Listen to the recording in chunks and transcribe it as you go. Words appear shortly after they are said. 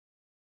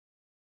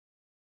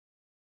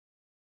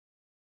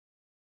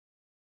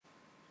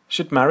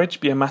Should marriage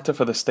be a matter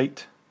for the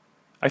state?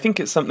 I think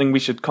it's something we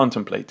should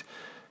contemplate,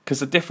 because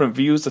the different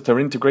views that are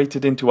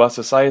integrated into our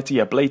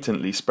society are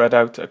blatantly spread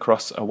out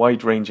across a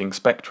wide-ranging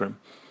spectrum.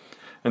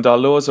 And our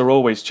laws are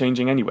always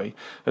changing anyway,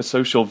 as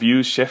social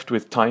views shift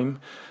with time,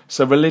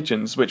 so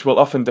religions, which will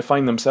often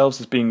define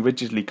themselves as being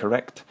rigidly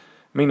correct,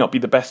 may not be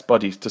the best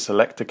bodies to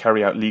select to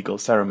carry out legal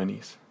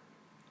ceremonies.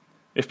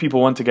 If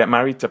people want to get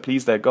married to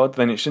please their God,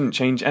 then it shouldn't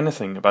change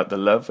anything about the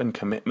love and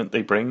commitment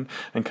they bring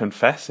and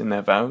confess in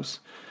their vows.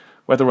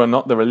 Whether or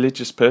not the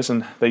religious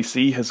person they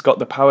see has got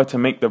the power to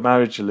make the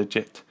marriage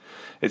legit,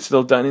 it's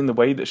still done in the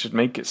way that should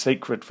make it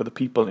sacred for the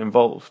people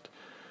involved.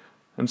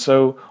 And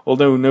so,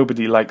 although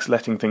nobody likes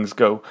letting things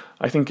go,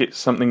 I think it's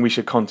something we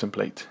should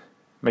contemplate,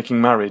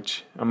 making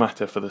marriage a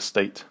matter for the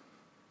state.